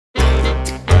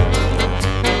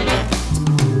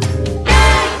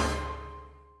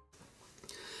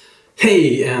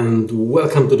Hey, and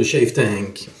welcome to the Shave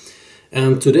Tank.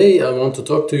 And today I want to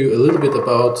talk to you a little bit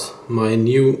about my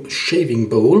new shaving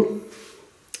bowl.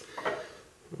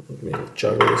 Let me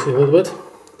juggle this here a little bit.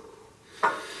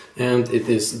 And it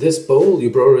is this bowl.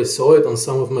 You probably saw it on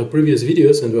some of my previous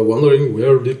videos and were wondering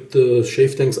where did the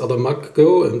Shave Tank's other mug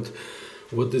go and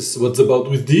what's about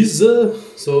with this.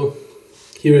 So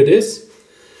here it is,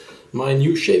 my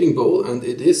new shaving bowl, and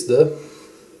it is the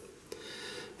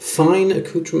Fine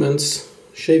Accoutrements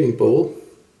shaving bowl,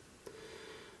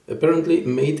 apparently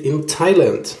made in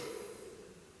Thailand.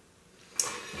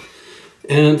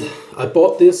 And I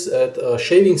bought this at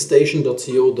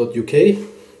shavingstation.co.uk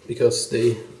because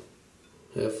they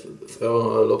have a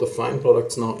lot of fine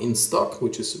products now in stock,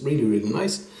 which is really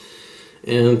nice.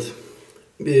 And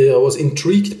I was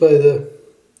intrigued by the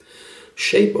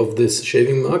shape of this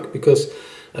shaving mug because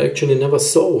I actually never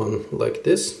saw one like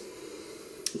this.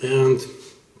 And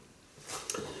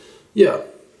yeah,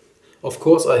 of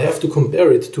course I have to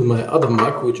compare it to my other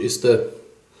mug, which is the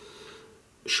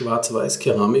Schwarz-Weiß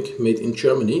Keramik made in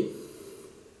Germany.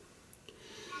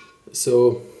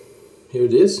 So here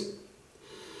it is.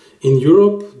 In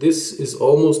Europe this is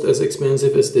almost as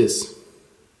expensive as this.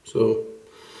 So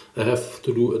I have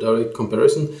to do a direct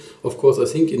comparison. Of course I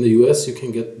think in the US you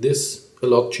can get this a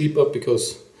lot cheaper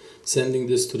because sending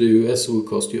this to the US will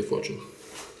cost you a fortune.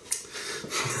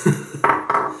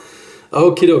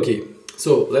 Okie dokie.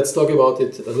 So let's talk about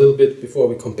it a little bit before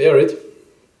we compare it.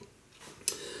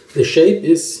 The shape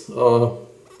is,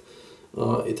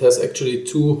 it has actually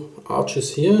two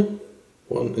arches here,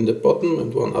 one in the bottom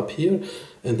and one up here,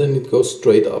 and then it goes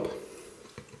straight up.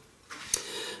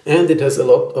 And it has a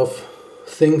lot of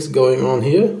things going on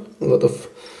here, a lot of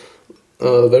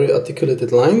very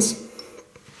articulated lines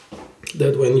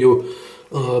that when you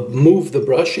move the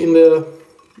brush in there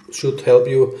should help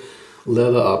you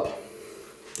lather up.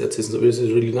 This is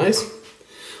really nice.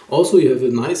 Also you have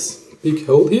a nice big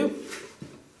hole here,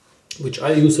 which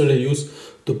I usually use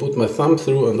to put my thumb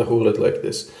through, and I hold it like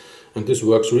this. And this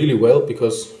works really well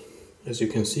because, as you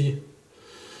can see,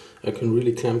 I can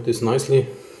really clamp this nicely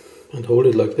and hold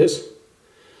it like this,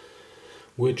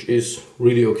 which is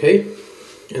really okay.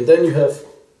 And then you have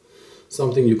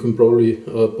something you can probably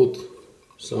put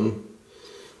something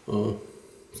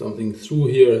through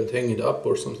here and hang it up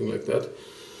or something like that.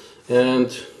 And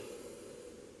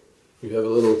you have a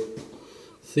little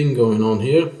thing going on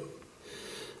here.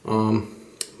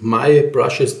 My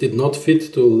brushes did not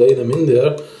fit to lay them in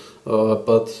there,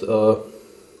 but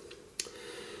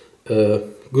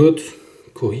good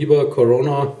Cohiba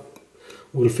Corona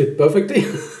will fit perfectly.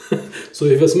 So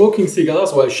if you're smoking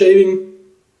cigars while shaving,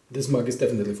 this mug is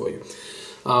definitely for you.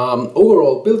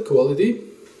 Overall build quality,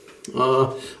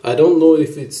 I don't know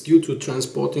if it's due to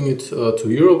transporting it to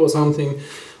Europe or something.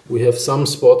 We have some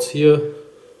spots here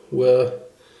where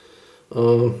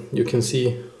you can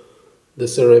see the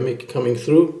ceramic coming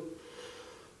through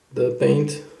the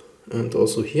paint, and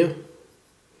also here.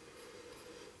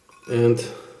 And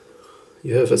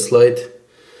you have a slight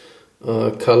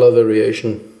color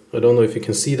variation. I don't know if you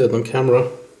can see that on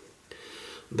camera.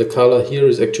 The color here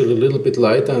is actually a little bit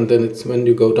lighter, and then it's when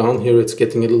you go down here it's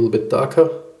getting a little bit darker.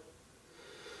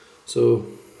 So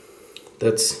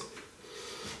that's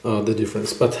the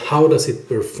difference. But how does it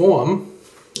perform?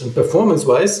 And performance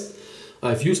wise,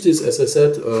 I've used this, as I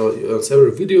said, on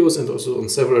several videos and also on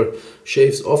several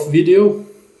shaves off video.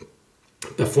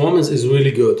 Performance is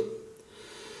really good.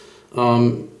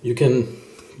 You can,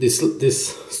 this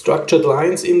structured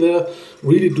lines in there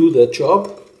really do their job,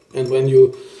 and when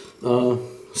you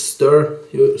stir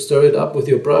it up with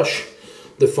your brush,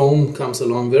 the foam comes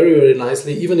along very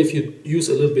nicely. Even if you use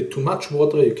a little bit too much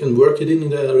water, you can work it in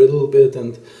there a little bit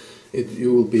and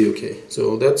you will be okay.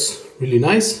 So that's really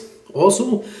nice.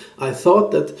 Also, I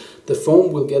thought that the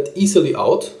foam will get easily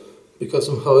out because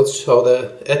of how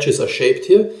the edges are shaped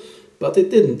here, but it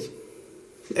didn't.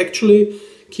 Actually,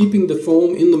 keeping the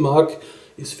foam in the mug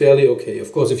is fairly okay.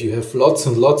 Of course, if you have lots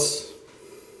and lots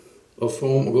of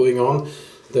foam going on,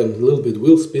 then a little bit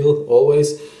will spill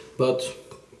always, but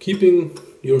keeping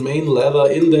your main lather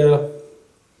in there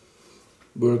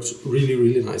works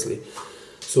really nicely.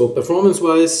 So performance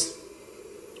wise,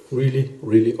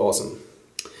 really awesome.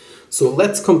 So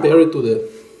let's compare it to the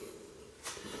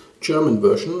German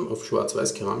version of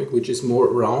Schwarz-Weiß Keramik, which is more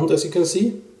round, as you can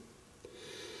see,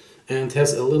 and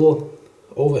has a little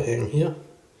overhang here,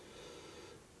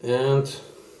 and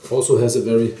also has a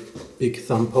very big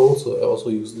thumb hole. So I also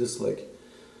use this like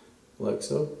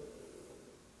so.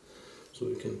 So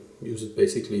you can use it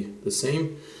basically the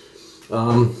same.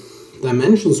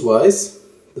 Dimensions wise,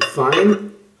 the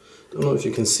Fine, don't know if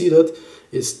you can see that,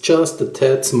 is just a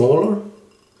tad smaller,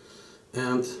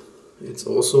 and it's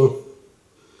also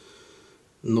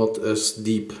not as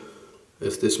deep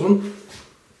as this one,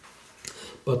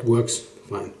 but works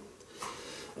fine.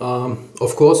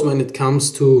 Of course, when it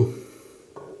comes to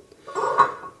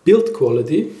build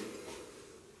quality,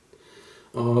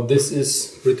 this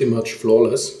is pretty much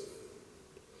flawless.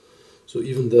 So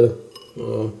even the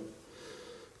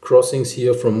crossings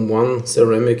here from one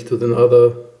ceramic to the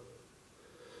other,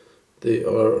 they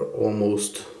are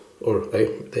almost, or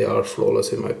they are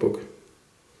flawless in my book.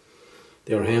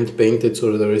 They are hand painted,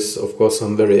 so there is of course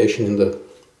some variation in the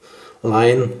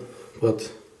line,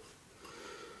 but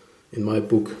in my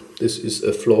book this is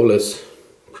a flawless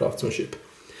craftsmanship.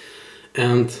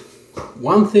 And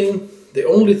one thing, the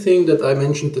only thing that I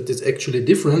mentioned that is actually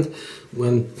different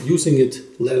when using it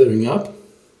lathering up,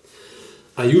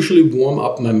 I usually warm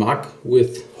up my mug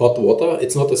with hot water.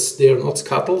 It's not they are not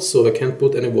scuttles, so I can't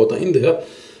put any water in there,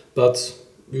 but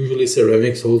usually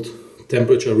ceramics hold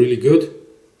temperature really good.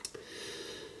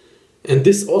 And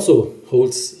this also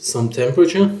holds some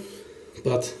temperature,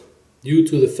 but due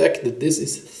to the fact that this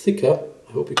is thicker,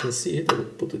 I hope you can see it, I will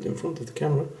put it in front of the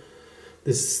camera.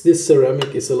 This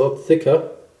ceramic is a lot thicker.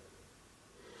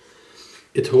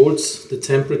 It holds the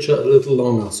temperature a little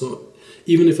longer. So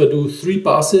even if I do 3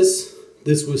 passes,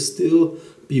 this will still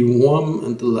be warm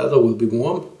and the leather will be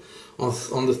warm.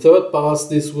 On the 3rd pass,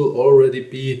 this will already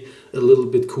be a little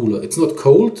bit cooler. It's not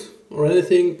cold or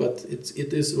anything, but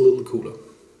it is a little cooler.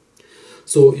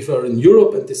 So if you're in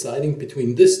Europe and deciding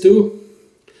between these two,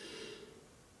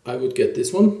 I would get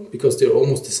this one because they're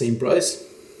almost the same price.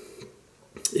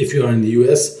 If you are in the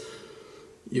US,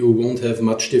 you won't have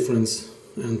much difference,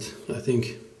 and I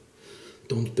think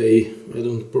don't pay, I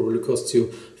don't probably cost you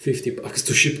 $50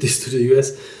 to ship this to the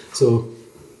US, so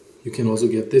you can also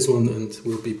get this one and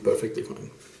will be perfectly fine.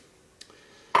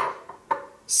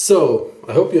 So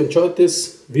I hope you enjoyed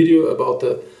this video about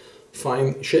the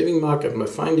fine shaving mug and my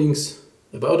findings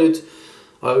about it.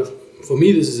 For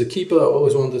me this is a keeper. I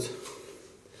always wanted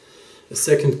a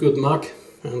second good mug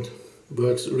and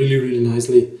works really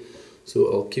nicely, so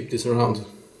I'll keep this around.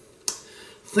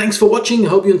 Thanks for watching, I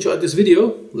hope you enjoyed this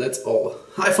video. Let's all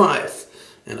high five,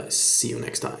 and I see you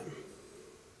next time.